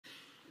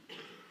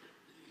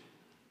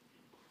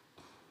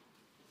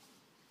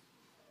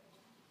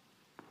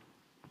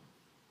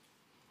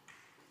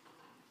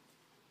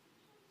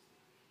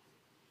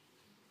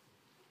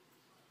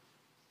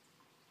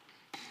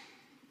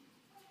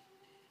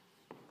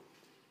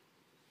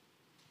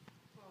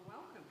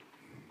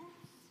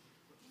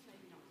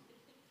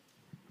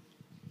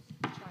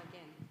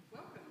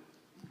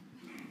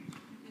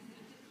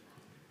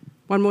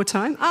One more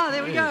time.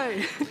 There we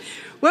go.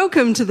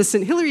 Welcome to the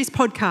St Hilary's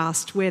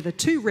podcast, where the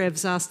two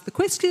revs ask the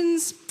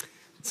questions.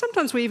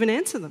 Sometimes we even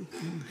answer them.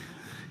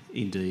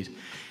 Indeed.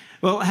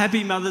 Well,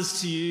 happy Mothers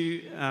to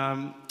you,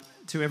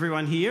 to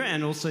everyone here,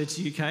 and also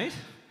to you, Kate.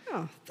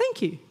 Oh,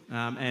 thank you.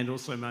 And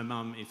also my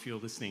mum, if you're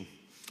listening.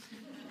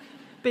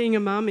 Being a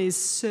mum is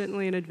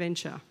certainly an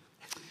adventure.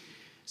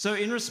 So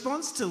in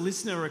response to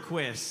listener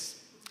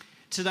requests,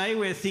 today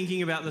we're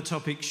thinking about the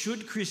topic,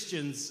 should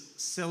Christians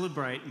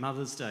celebrate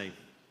Mother's Day?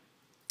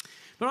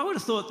 But I would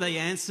have thought the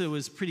answer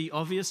was pretty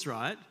obvious,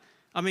 right?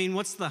 I mean,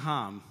 what's the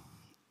harm?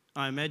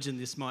 I imagine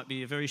this might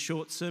be a very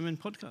short sermon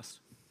podcast.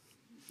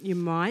 You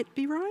might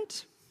be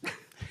right.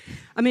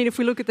 I mean, if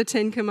we look at the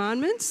Ten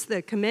Commandments,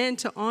 the command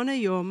to honour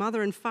your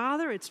mother and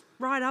father, it's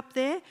right up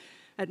there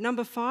at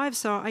number 5.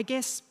 So I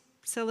guess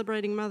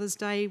celebrating Mother's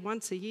Day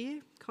once a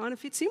year kind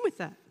of fits in with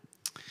that.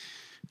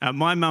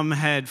 My mum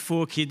had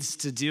 4 kids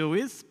to deal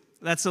with.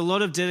 That's a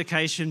lot of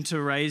dedication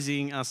to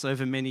raising us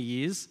over many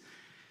years.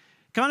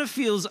 Kind of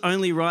feels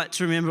only right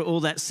to remember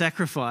all that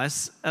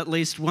sacrifice at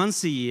least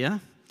once a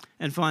year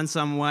and find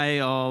some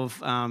way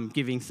of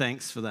giving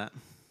thanks for that.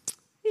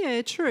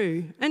 Yeah,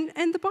 true.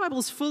 And the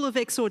Bible's full of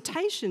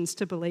exhortations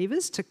to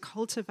believers to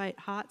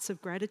cultivate hearts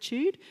of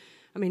gratitude.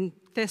 I mean,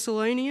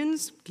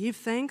 Thessalonians, give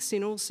thanks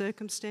in all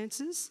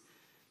circumstances.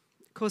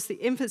 Of course,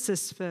 the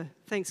emphasis for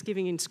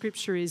thanksgiving in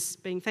Scripture is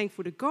being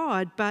thankful to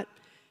God, but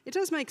it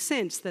does make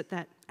sense that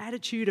that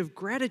attitude of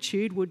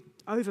gratitude would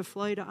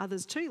overflow to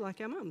others too, like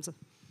our mums.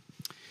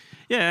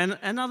 Yeah, and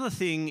another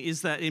thing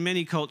is that in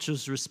many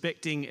cultures,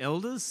 respecting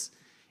elders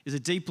is a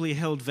deeply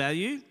held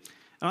value.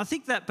 And I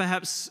think that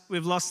perhaps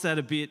we've lost that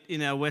a bit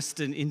in our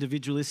Western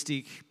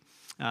individualistic,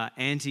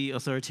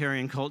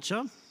 anti-authoritarian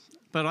culture.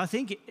 But I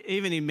think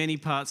even in many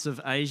parts of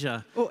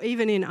Asia... Or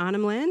even in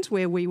Arnhem Land,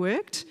 where we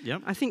worked,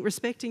 yep. I think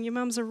respecting your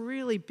mum's a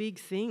really big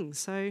thing.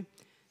 So,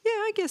 yeah,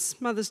 I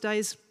guess Mother's Day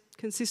is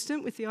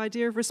consistent with the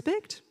idea of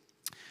respect.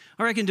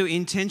 I reckon to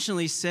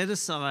intentionally set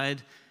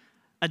aside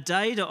a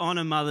day to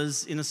honour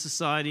mothers in a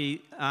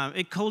society,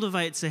 it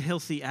cultivates a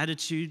healthy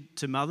attitude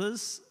to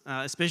mothers,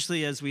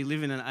 especially as we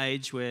live in an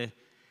age where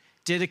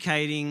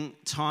dedicating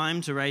time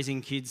to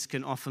raising kids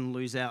can often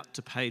lose out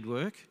to paid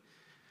work.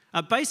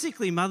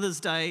 Basically,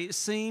 Mother's Day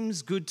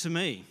seems good to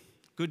me.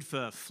 Good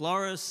for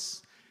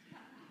florists,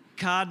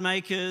 card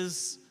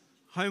makers,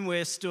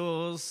 homeware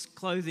stores,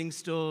 clothing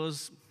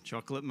stores,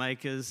 chocolate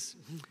makers.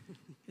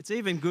 It's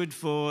even good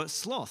for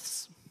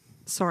sloths.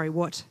 Sorry,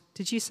 what?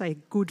 Did you say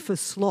good for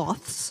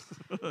sloths?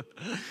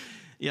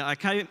 Yeah, I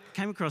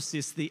came across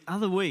this the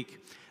other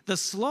week. The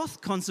Sloth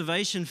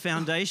Conservation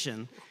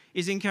Foundation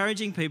is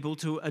encouraging people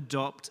to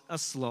adopt a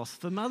sloth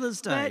for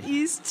Mother's Day. That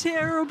is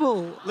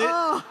terrible.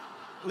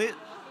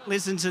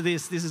 Listen to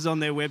this. This is on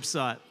their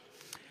website.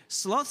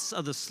 Sloths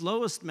are the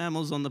slowest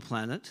mammals on the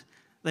planet.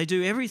 They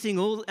do everything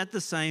all at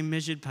the same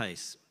measured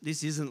pace.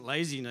 This isn't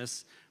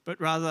laziness, but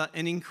rather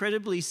an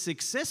incredibly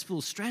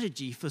successful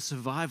strategy for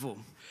survival.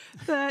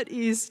 That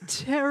is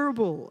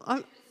terrible.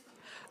 I'm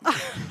not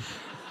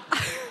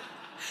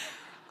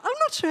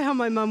sure how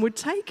my mum would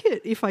take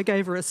it if I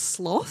gave her a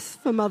sloth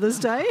for Mother's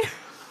Day.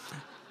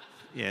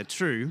 Yeah,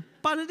 true,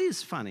 but it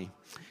is funny.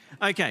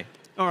 Okay,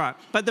 all right,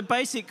 but the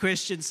basic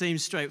question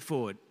seems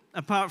straightforward.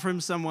 Apart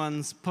from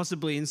someone's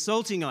possibly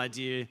insulting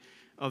idea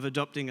of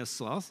adopting a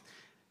sloth,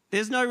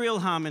 there's no real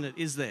harm in it,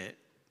 is there?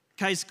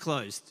 Case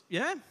closed,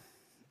 yeah?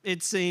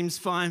 It seems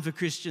fine for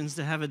Christians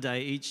to have a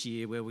day each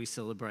year where we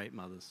celebrate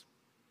mothers.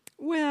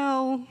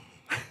 Well,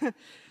 to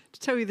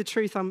tell you the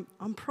truth, I'm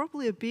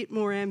probably a bit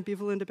more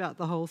ambivalent about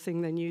the whole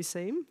thing than you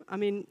seem. I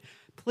mean,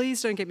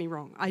 please don't get me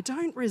wrong. I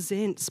don't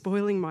resent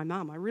spoiling my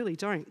mum, I really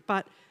don't.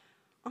 But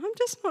I'm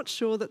just not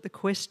sure that the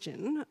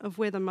question of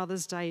whether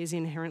Mother's Day is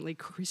inherently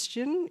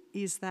Christian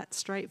is that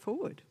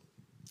straightforward.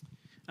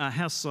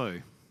 How so?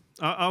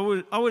 I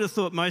would have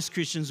thought most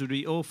Christians would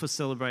be all for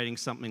celebrating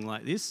something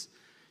like this,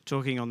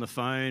 talking on the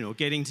phone or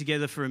getting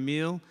together for a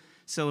meal,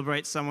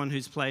 celebrate someone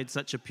who's played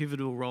such a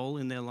pivotal role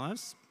in their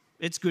lives.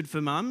 It's good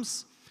for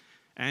mums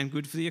and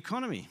good for the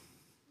economy.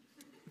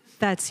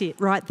 That's it,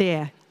 right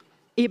there.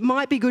 It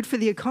might be good for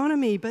the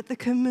economy, but the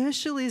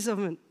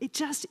commercialism, it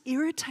just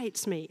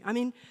irritates me. I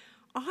mean,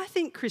 I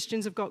think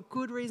Christians have got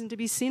good reason to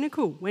be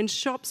cynical when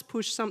shops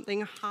push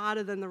something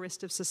harder than the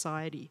rest of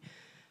society.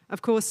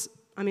 Of course,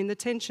 I mean, the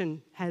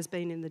tension has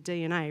been in the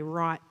DNA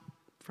right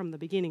from the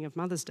beginning of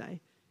Mother's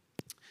Day.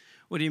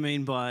 What do you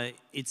mean by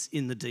it's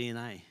in the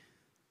DNA?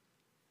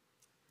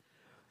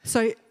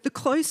 So the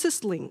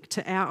closest link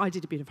to I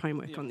did a bit of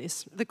homework on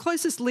this. The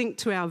closest link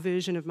to our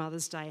version of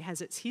Mother's Day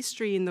has its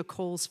history in the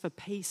calls for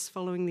peace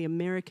following the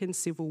American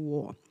Civil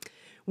War.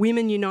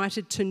 Women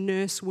united to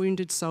nurse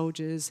wounded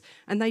soldiers,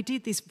 and they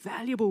did this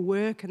valuable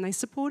work and they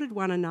supported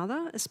one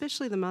another,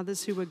 especially the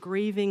mothers who were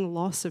grieving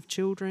loss of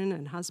children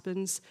and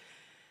husbands.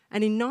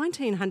 And in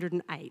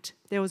 1908,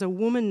 there was a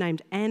woman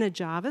named Anna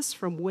Jarvis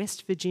from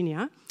West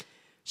Virginia.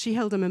 She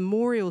held a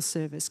memorial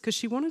service because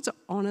she wanted to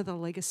honour the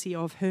legacy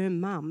of her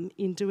mum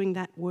in doing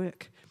that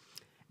work.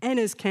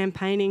 Anna's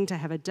campaigning to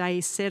have a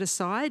day set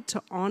aside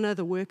to honour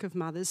the work of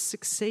mothers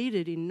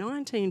succeeded in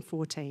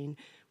 1914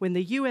 when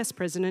the US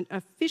president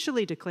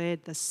officially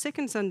declared the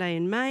second Sunday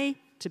in May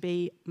to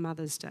be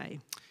Mother's Day.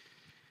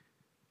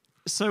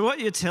 So what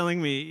you're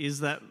telling me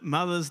is that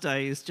Mother's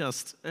Day is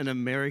just an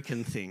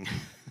American thing.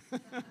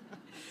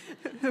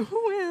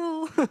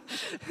 Well,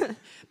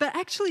 but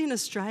actually in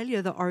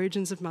Australia, the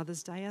origins of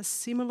Mother's Day are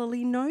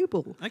similarly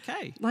noble.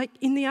 Okay. Like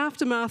in the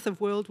aftermath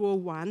of World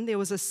War I, there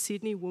was a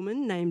Sydney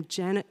woman named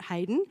Janet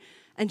Hayden,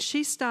 and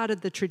she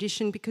started the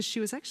tradition because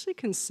she was actually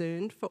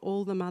concerned for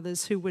all the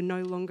mothers who were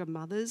no longer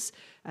mothers.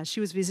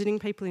 She was visiting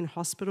people in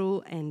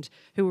hospital and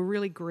who were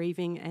really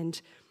grieving, and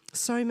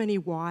so many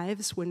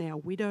wives were now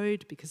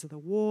widowed because of the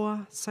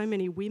war. So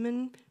many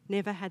women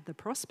never had the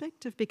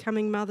prospect of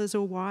becoming mothers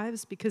or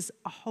wives because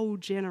a whole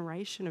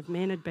generation of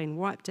men had been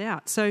wiped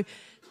out. So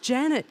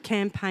Janet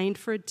campaigned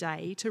for a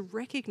day to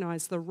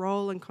recognise the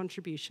role and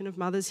contribution of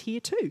mothers here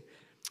too.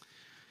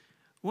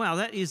 Wow,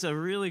 that is a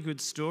really good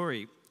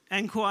story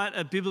and quite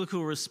a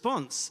biblical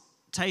response,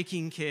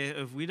 taking care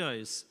of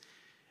widows.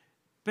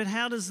 But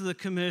how does the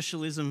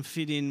commercialism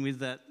fit in with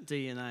that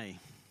DNA?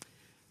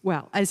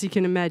 Well, as you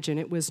can imagine,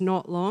 it was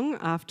not long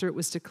after it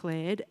was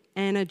declared,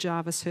 Anna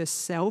Jarvis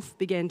herself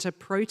began to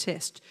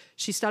protest.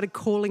 She started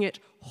calling it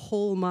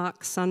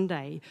Hallmark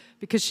Sunday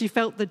because she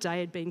felt the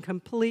day had been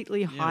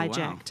completely hijacked.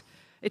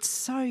 Wow. It's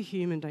so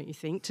human, don't you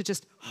think, to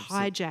just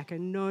hijack a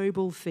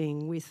noble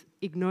thing with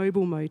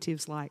ignoble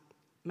motives like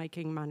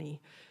making money.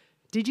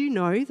 Did you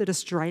know that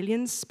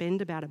Australians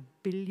spend about $1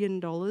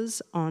 billion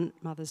on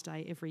Mother's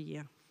Day every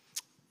year?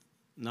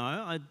 No,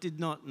 I did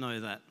not know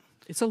that.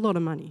 It's a lot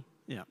of money.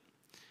 Yeah.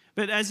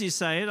 But as you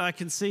say it, I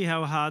can see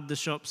how hard the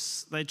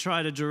shops, they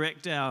try to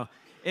direct our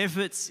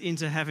efforts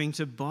into having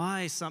to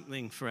buy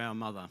something for our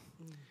mother.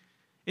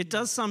 It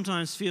does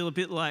sometimes feel a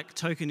bit like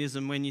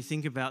tokenism when you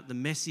think about the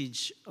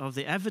message of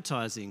the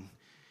advertising,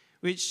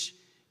 which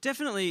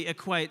definitely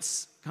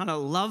equates kind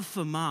of love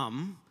for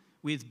mum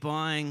with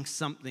buying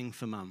something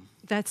for mum.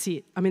 That's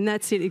it. I mean,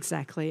 that's it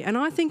exactly. And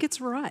I think it's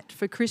right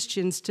for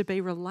Christians to be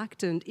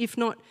reluctant, if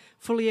not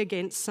fully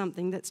against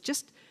something that's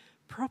just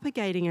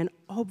propagating an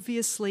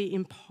obviously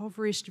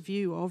impoverished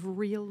view of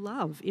real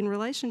love in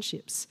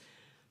relationships.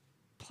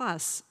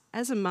 Plus,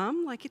 as a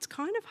mum, like, it's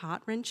kind of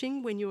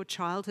heart-wrenching when your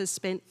child has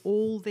spent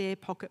all their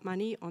pocket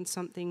money on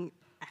something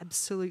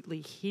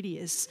absolutely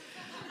hideous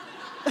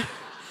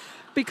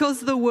because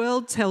the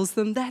world tells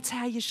them that's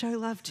how you show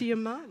love to your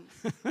mum.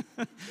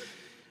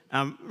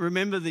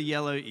 Remember the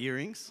yellow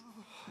earrings?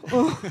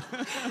 Oh,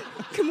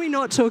 can we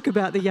not talk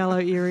about the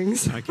yellow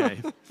earrings?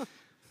 Okay.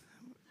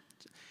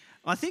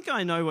 I think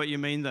I know what you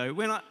mean, though.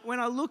 When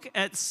I look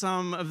at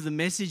some of the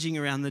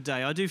messaging around the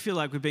day, I do feel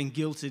like we've been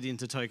guilted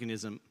into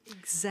tokenism.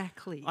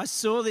 Exactly. I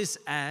saw this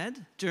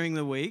ad during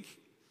the week.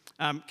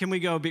 Can we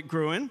go a bit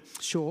Gruen?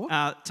 Sure.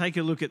 Take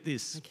a look at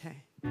this. Okay.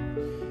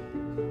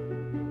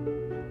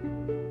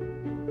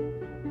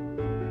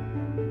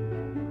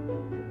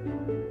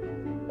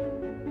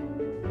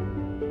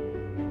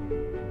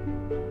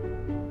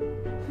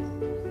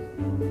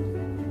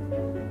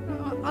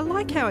 I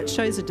like how it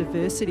shows a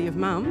diversity of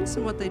mums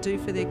and what they do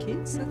for their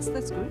kids.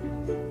 That's good.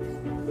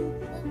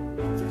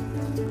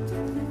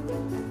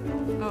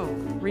 Oh,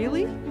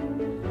 really?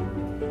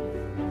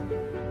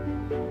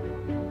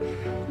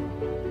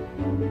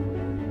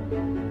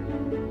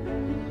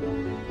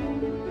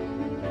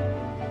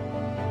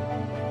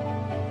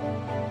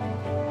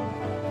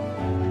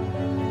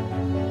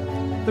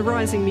 The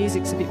rising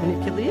music's a bit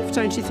manipulative,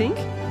 don't you think?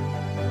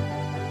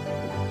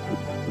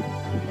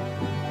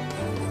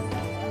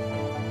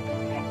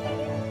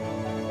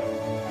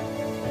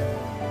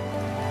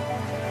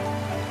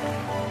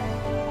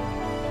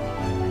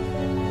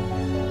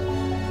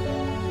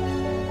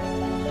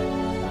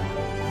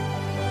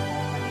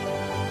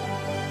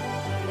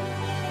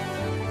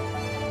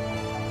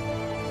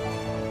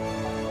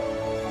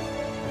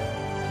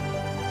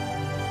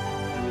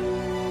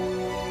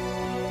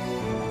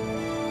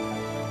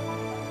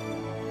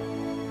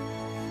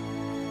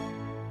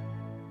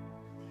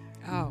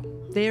 Oh,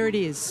 there it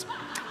is.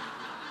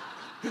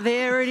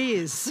 There it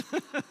is.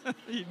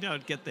 You know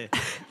it'd get there.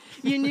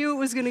 You knew it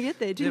was going to get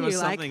there, didn't you? There was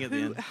something at the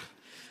end.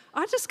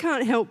 I just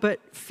can't help but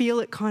feel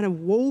it kind of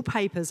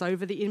wallpapers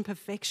over the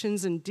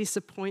imperfections and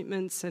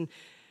disappointments, and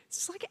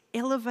it's like it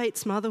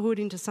elevates motherhood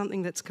into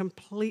something that's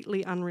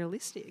completely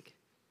unrealistic.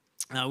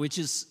 Which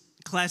is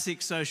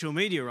classic social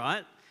media,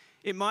 right?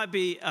 It might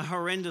be a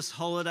horrendous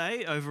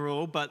holiday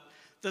overall, but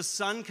the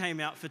sun came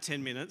out for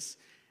 10 minutes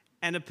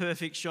and a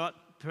perfect shot,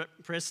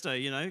 presto,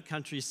 you know,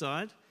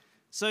 countryside.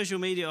 Social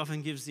media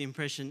often gives the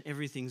impression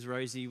everything's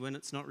rosy when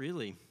it's not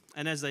really.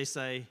 And as they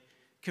say,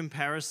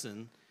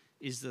 comparison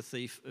is the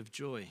thief of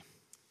joy.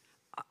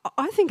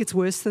 I think it's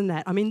worse than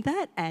that. I mean,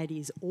 that ad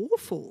is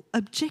awful.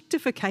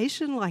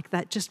 Objectification like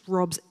that just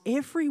robs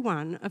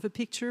everyone of a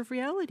picture of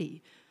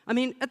reality. I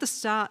mean, at the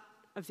start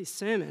of this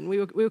sermon, we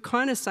were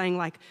kind of saying,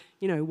 like,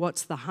 you know,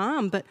 what's the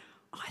harm? But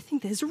I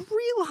think there's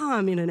real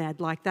harm in an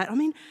ad like that. I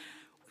mean,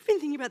 we've been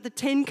thinking about the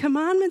 10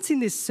 Commandments in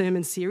this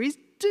sermon series.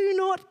 do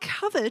not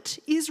covet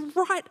is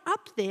right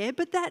up there,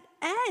 but that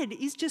ad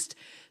is just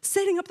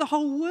setting up the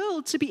whole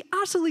world to be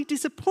utterly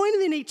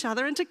disappointed in each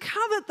other and to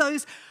covet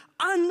those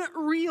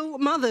unreal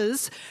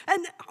mothers.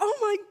 And oh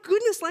my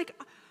goodness, like,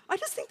 I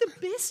just think the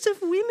best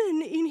of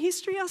women in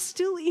history are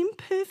still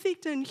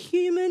imperfect and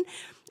human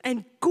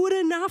and good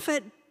enough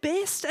at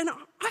best. And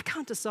I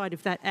can't decide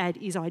if that ad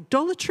is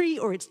idolatry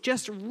or it's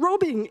just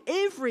robbing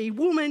every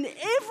woman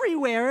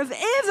everywhere of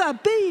ever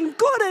being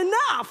good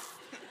enough.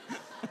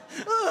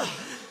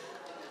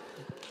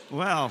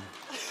 Wow.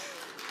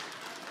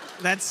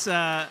 That's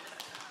a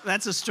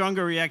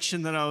stronger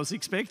reaction than I was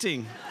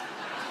expecting.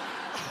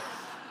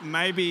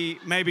 Maybe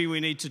we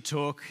need to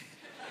talk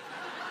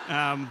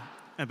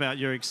about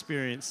your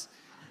experience.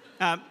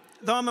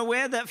 Though I'm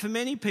aware that for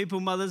many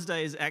people, Mother's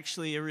Day is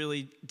actually a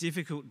really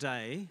difficult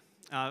day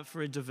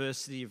for a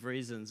diversity of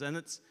reasons. And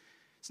it's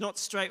not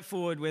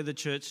straightforward whether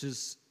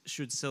churches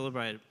should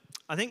celebrate it.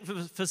 I think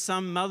for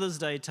some, Mother's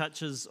Day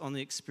touches on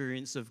the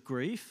experience of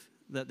grief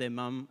that their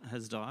mum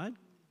has died.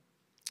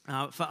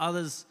 For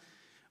others,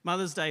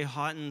 Mother's Day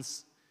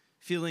heightens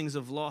feelings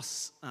of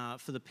loss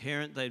for the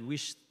parent they'd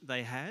wish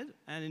they had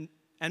and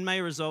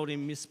may result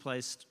in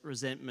misplaced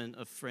resentment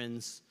of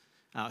friends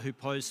who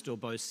post or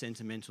boast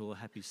sentimental or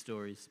happy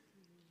stories.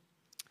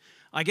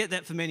 I get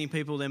that for many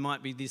people there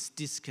might be this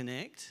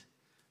disconnect.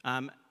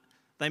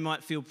 They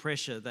might feel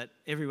pressure that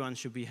everyone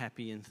should be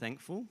happy and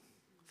thankful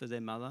for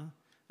their mother.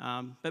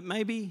 But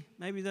maybe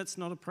that's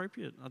not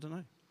appropriate. I don't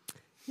know.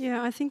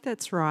 Yeah, I think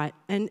that's right.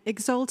 And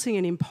exalting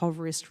an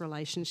impoverished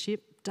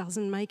relationship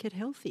doesn't make it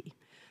healthy.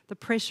 The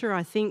pressure,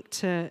 I think,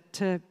 to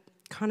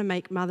kind of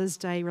make Mother's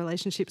Day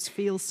relationships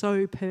feel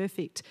so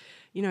perfect,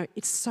 you know,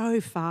 it's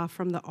so far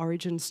from the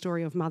origin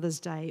story of Mother's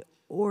Day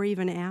or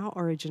even our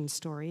origin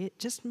story. It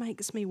just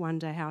makes me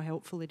wonder how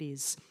helpful it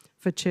is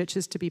for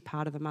churches to be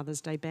part of the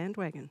Mother's Day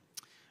bandwagon.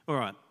 All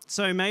right,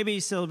 so maybe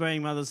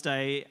celebrating Mother's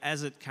Day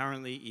as it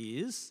currently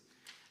is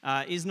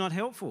not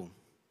helpful.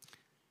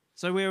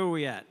 So where are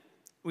we at?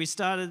 We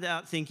started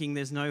out thinking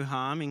there's no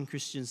harm in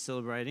Christians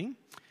celebrating,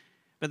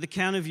 but the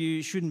counter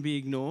view shouldn't be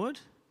ignored.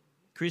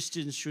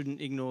 Christians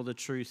shouldn't ignore the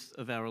truth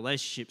of our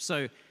relationship.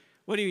 So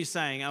what are you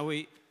saying? Are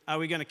we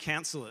going to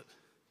cancel it?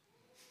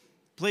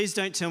 Please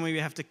don't tell me we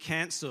have to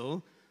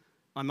cancel,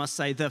 I must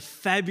say, the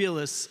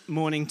fabulous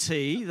morning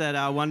tea that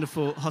our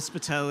wonderful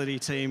hospitality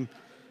team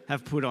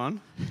have put on.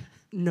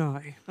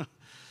 No.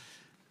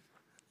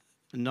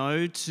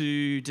 No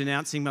to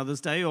denouncing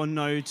Mother's Day or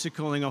no to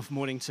calling off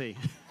morning tea?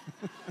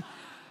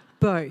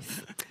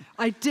 Both.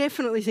 I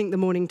definitely think the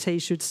morning tea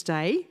should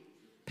stay.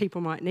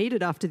 People might need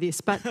it after this,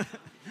 but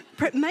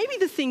maybe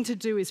the thing to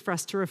do is for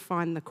us to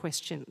refine the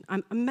question.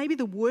 Maybe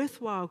the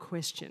worthwhile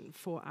question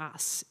for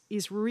us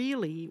is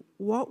really,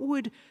 what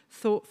would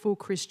thoughtful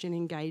Christian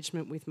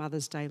engagement with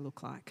Mother's Day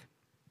look like?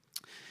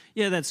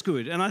 Yeah, that's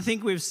good. And I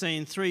think we've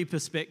seen three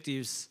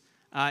perspectives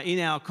in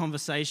our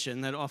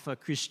conversation that offer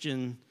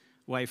Christian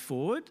way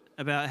forward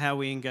about how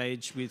we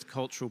engage with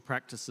cultural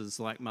practices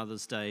like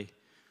Mother's Day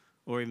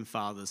or even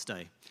Father's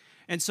Day.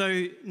 And so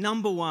the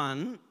number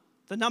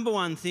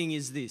one thing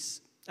is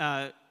this,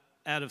 out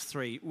of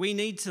three. We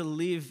need to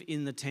live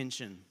in the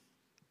tension.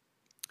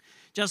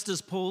 Just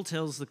as Paul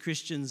tells the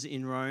Christians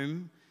in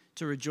Rome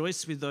to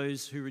rejoice with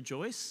those who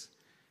rejoice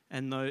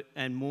and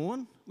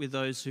mourn with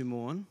those who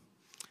mourn,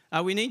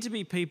 we need to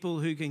be people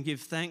who can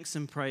give thanks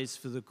and praise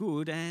for the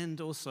good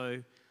and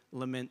also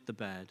lament the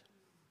bad.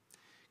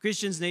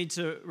 Christians need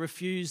to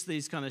refuse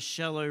these kind of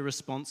shallow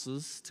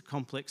responses to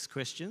complex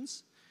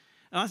questions.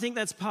 And I think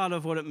that's part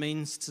of what it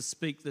means to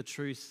speak the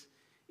truth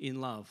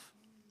in love.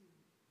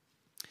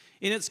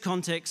 In its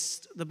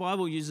context, the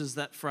Bible uses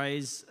that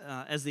phrase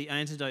as the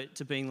antidote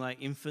to being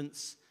like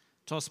infants,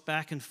 tossed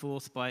back and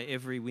forth by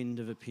every wind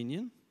of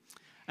opinion.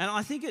 And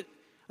I think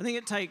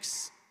it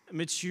takes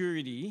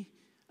maturity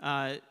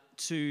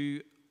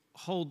to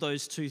hold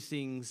those two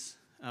things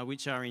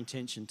which are in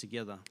tension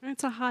together.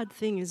 It's a hard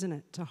thing, isn't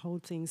it, to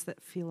hold things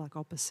that feel like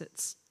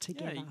opposites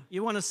together. Yeah,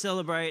 you want to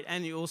celebrate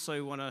and you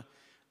also want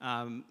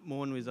to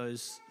mourn with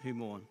those who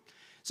mourn.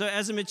 So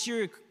as a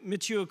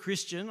mature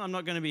Christian, I'm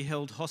not going to be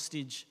held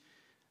hostage,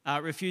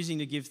 refusing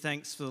to give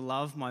thanks for the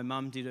love my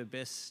mum did her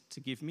best to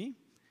give me,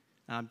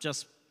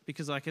 just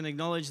because I can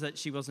acknowledge that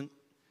she wasn't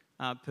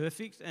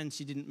perfect and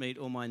she didn't meet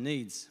all my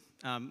needs.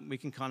 We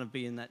can kind of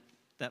be in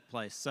that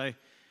place. So,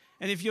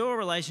 and if your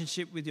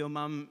relationship with your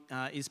mum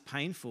is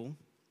painful,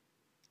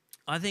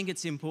 I think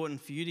it's important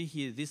for you to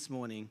hear this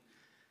morning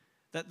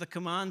that the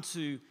command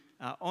to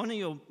honour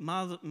your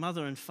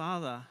mother and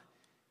father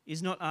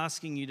is not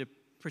asking you to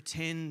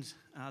pretend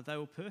they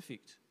were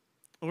perfect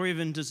or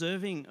even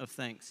deserving of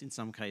thanks in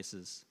some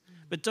cases.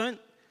 But don't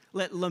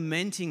let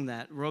lamenting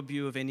that rob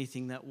you of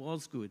anything that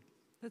was good.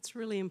 That's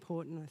really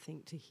important, I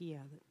think, to hear.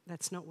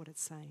 That's not what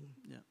it's saying.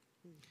 Yeah.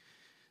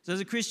 So as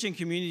a Christian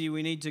community,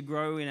 we need to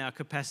grow in our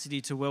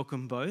capacity to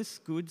welcome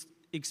both good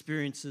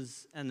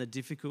experiences and the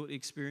difficult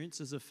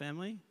experiences of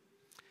family.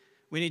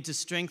 We need to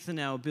strengthen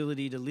our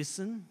ability to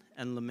listen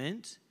and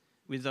lament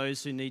with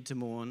those who need to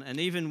mourn, and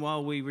even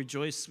while we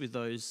rejoice with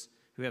those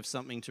who have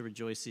something to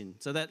rejoice in.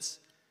 So that's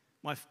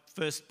my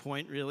first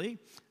point, really.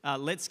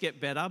 Let's get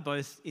better,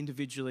 both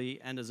individually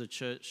and as a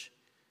church,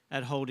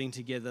 at holding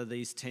together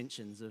these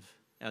tensions of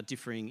our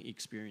differing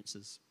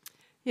experiences.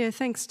 Yeah,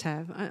 thanks,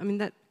 Tav. I mean,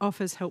 that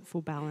offers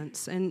helpful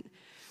balance. And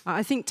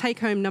I think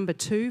take-home number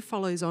 2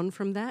 follows on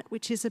from that,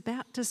 which is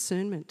about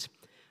discernment.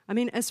 I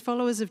mean, as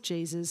followers of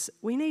Jesus,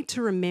 we need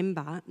to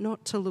remember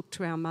not to look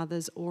to our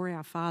mothers or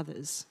our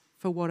fathers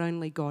for what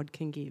only God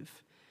can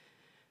give.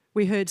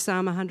 We heard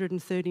Psalm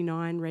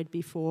 139 read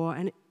before,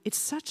 and it's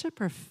such a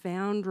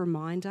profound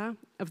reminder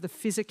of the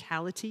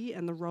physicality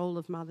and the role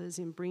of mothers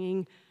in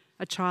bringing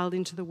a child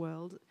into the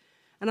world.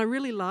 And I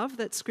really love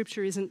that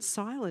Scripture isn't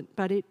silent,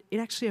 but it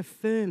actually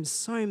affirms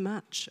so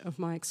much of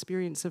my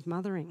experience of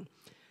mothering.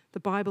 The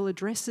Bible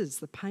addresses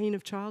the pain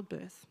of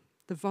childbirth,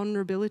 the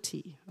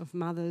vulnerability of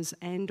mothers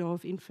and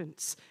of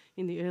infants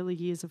in the early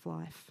years of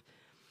life.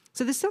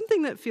 So there's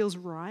something that feels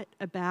right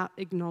about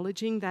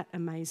acknowledging that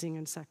amazing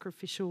and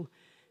sacrificial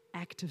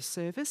act of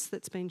service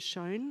that's been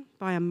shown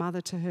by a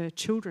mother to her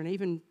children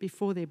even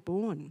before they're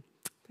born.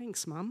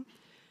 Thanks, Mum.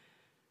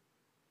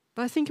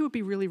 But I think it would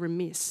be really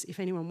remiss if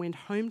anyone went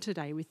home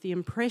today with the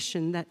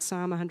impression that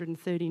Psalm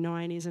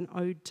 139 is an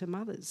ode to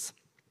mothers.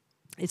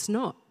 It's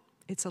not.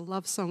 It's a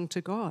love song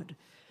to God.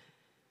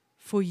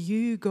 For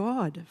you,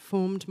 God,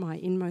 formed my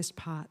inmost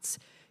parts.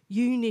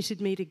 You knitted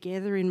me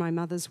together in my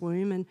mother's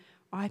womb, and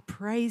I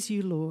praise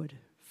you, Lord,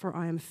 for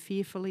I am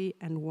fearfully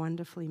and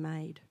wonderfully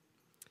made.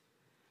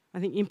 I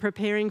think in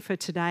preparing for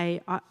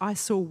today, I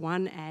saw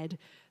one ad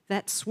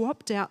that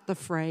swapped out the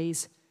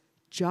phrase,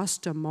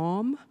 just a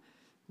mom,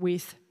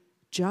 with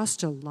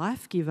just a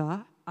life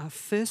giver, a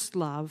first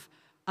love,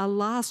 a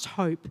last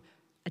hope,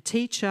 a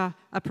teacher,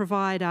 a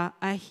provider,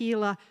 a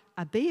healer,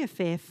 a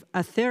BFF,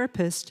 a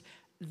therapist,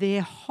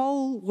 their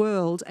whole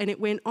world. And it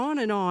went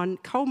on,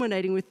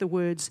 culminating with the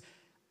words,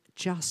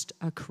 just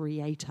a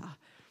creator.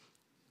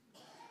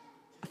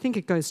 I think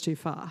it goes too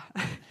far.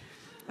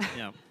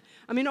 Yeah.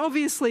 I mean,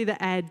 obviously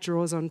the ad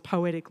draws on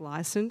poetic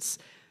license,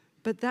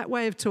 but that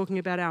way of talking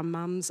about our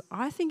mums,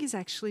 I think, is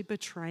actually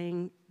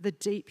betraying the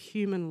deep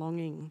human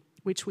longing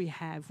which we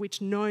have,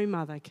 which no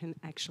mother can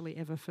actually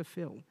ever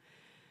fulfill.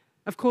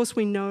 Of course,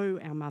 we know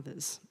our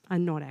mothers are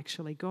not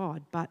actually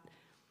God, but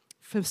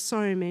for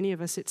so many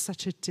of us, it's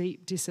such a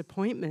deep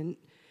disappointment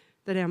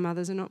that our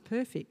mothers are not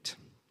perfect,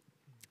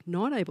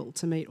 not able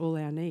to meet all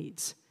our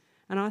needs.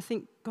 And I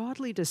think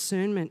godly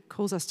discernment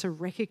calls us to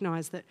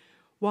recognise that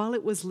while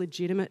it was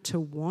legitimate to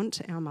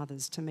want our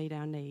mothers to meet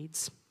our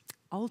needs,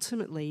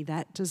 ultimately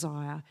that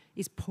desire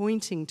is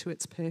pointing to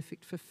its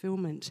perfect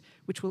fulfilment,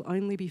 which will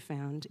only be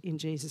found in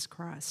Jesus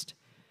Christ.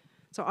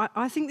 So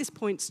I think this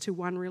points to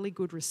one really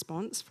good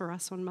response for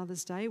us on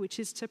Mother's Day, which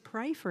is to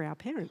pray for our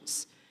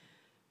parents.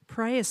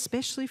 Pray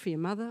especially for your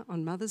mother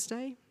on Mother's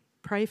Day.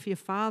 Pray for your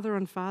father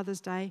on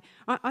Father's Day.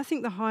 I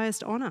think the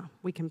highest honour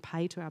we can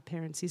pay to our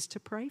parents is to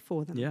pray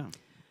for them. Yeah.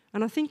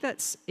 And I think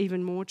that's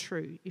even more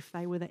true if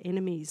they were the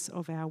enemies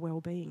of our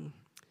well-being.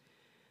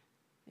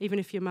 Even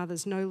if your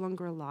mother's no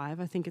longer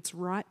alive, I think it's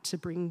right to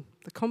bring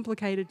the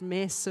complicated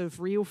mess of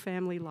real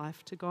family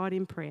life to God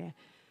in prayer.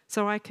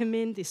 So I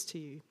commend this to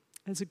you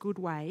as a good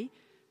way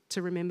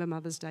to remember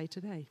Mother's Day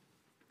today.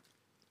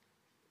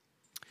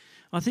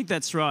 I think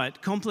that's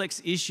right.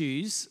 Complex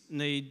issues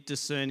need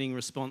discerning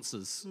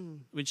responses,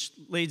 which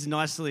leads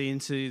nicely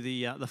into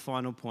the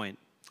final point.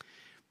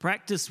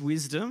 Practice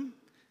wisdom,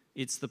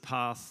 it's the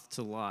path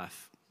to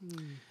life.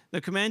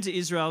 The command to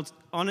Israel to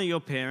honour your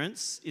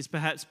parents is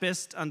perhaps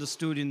best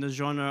understood in the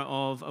genre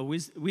of a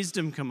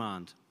wisdom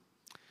command.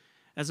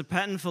 As a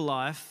pattern for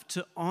life,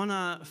 to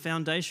honour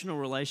foundational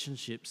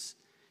relationships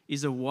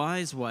is a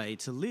wise way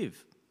to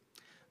live.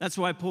 That's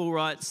why Paul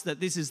writes that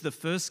this is the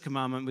first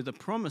commandment with a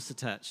promise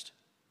attached.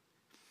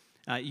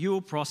 You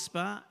will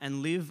prosper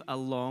and live a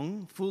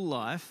long, full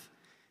life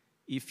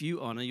if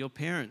you honour your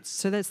parents.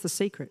 So that's the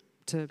secret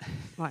to,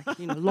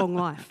 long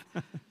life.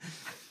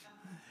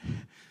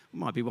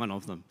 Might be one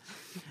of them.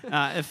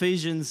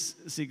 Ephesians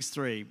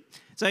 6:3.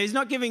 So he's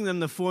not giving them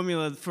the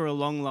formula for a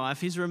long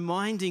life. He's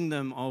reminding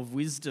them of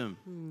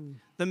wisdom.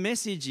 The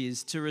message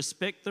is to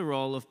respect the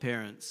role of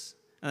parents.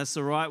 And that's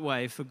the right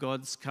way for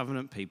God's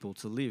covenant people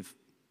to live.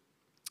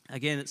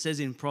 Again, it says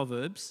in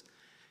Proverbs,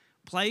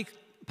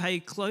 pay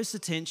close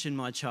attention,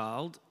 my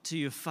child, to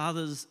your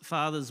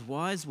father's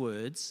wise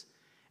words,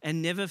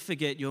 and never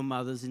forget your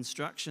mother's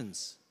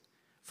instructions.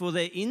 For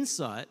their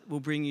insight will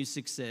bring you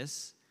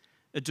success,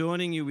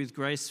 adorning you with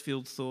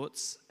grace-filled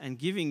thoughts and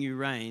giving you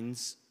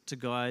reins to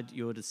guide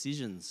your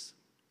decisions.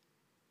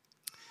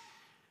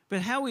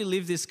 But how we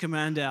live this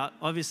command out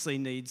obviously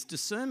needs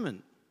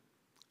discernment,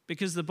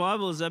 because the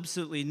Bible is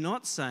absolutely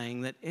not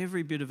saying that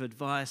every bit of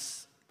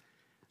advice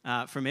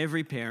from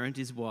every parent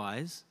is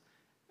wise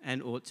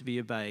and ought to be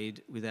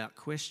obeyed without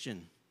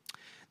question.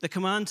 The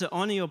command to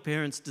honour your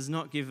parents does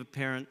not give a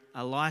parent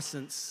a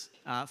licence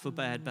for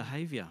bad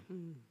behaviour.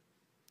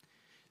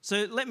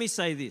 So let me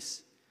say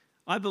this.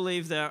 I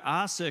believe there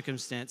are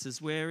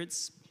circumstances where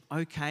it's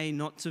okay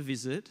not to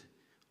visit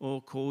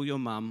or call your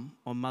mum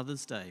on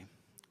Mother's Day,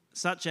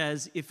 such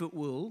as, if it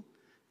will,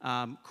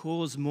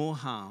 cause more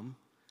harm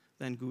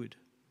than good.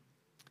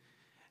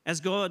 As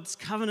God's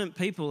covenant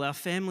people, our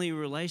family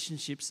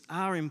relationships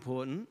are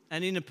important,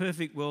 and in a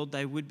perfect world,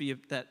 they would be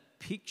that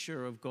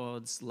picture of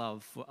God's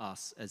love for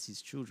us as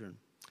his children.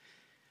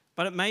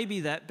 But it may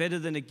be that better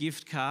than a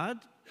gift card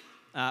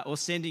or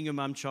sending your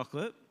mum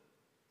chocolate,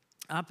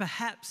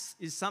 perhaps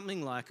is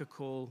something like a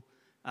call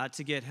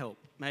to get help,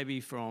 maybe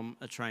from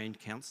a trained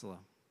counsellor.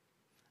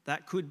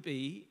 That could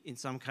be, in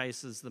some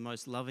cases, the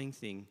most loving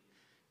thing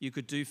you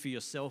could do for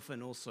yourself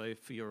and also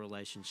for your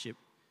relationship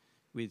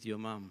with your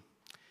mum.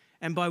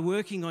 And by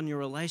working on your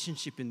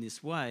relationship in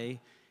this way,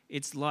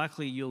 it's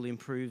likely you'll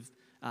improve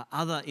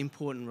other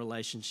important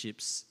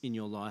relationships in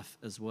your life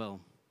as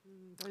well.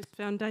 Those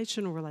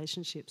foundational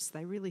relationships,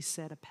 they really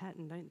set a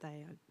pattern, don't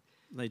they?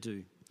 They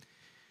do.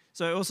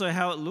 So also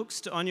how it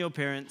looks to honour your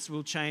parents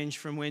will change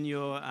from when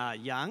you're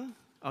young,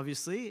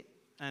 obviously,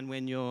 and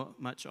when you're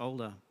much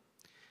older.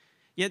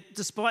 Yet,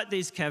 despite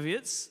these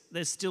caveats,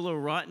 there's still a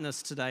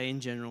rightness today in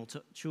general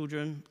to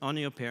children honour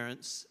your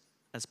parents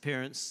as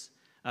parents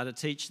to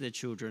teach their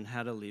children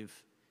how to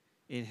live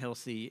in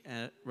healthy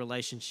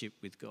relationship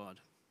with God.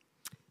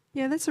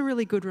 Yeah, that's a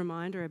really good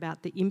reminder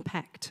about the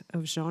impact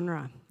of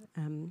genre.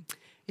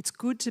 It's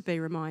good to be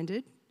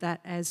reminded that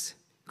as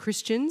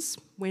Christians,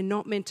 we're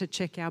not meant to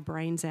check our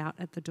brains out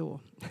at the door.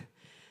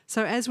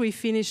 So as we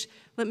finish,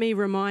 let me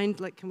remind,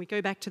 can we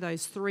go back to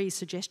those 3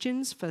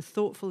 suggestions for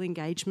thoughtful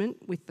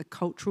engagement with the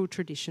cultural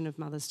tradition of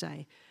Mother's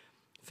Day?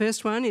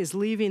 First one is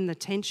live in the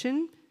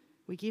tension.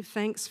 We give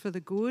thanks for the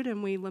good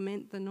and we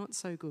lament the not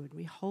so good.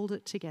 We hold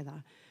it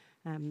together.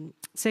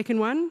 Second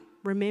one,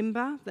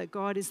 remember that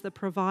God is the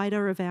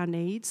provider of our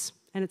needs,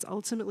 and it's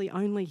ultimately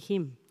only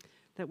him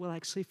that will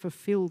actually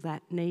fulfill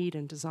that need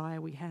and desire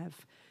we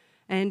have.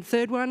 And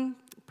third one,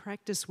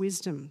 practice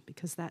wisdom,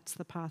 because that's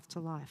the path to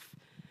life.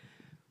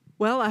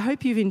 Well, I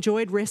hope you've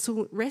enjoyed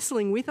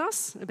wrestling with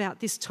us about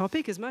this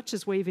topic as much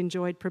as we've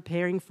enjoyed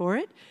preparing for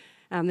it.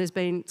 It's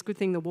a good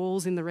thing the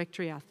walls in the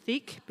rectory are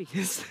thick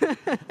because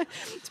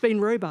it's been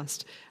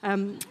robust.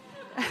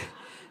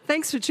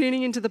 Thanks for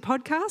tuning into the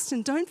podcast,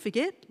 and don't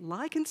forget,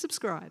 like and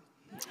subscribe.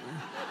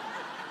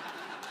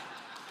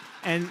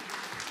 And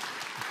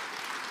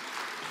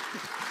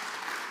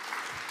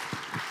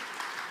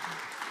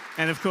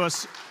of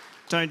course,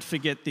 don't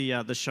forget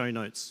the show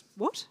notes.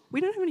 What?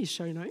 We don't have any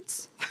show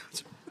notes.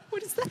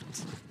 What is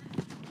that?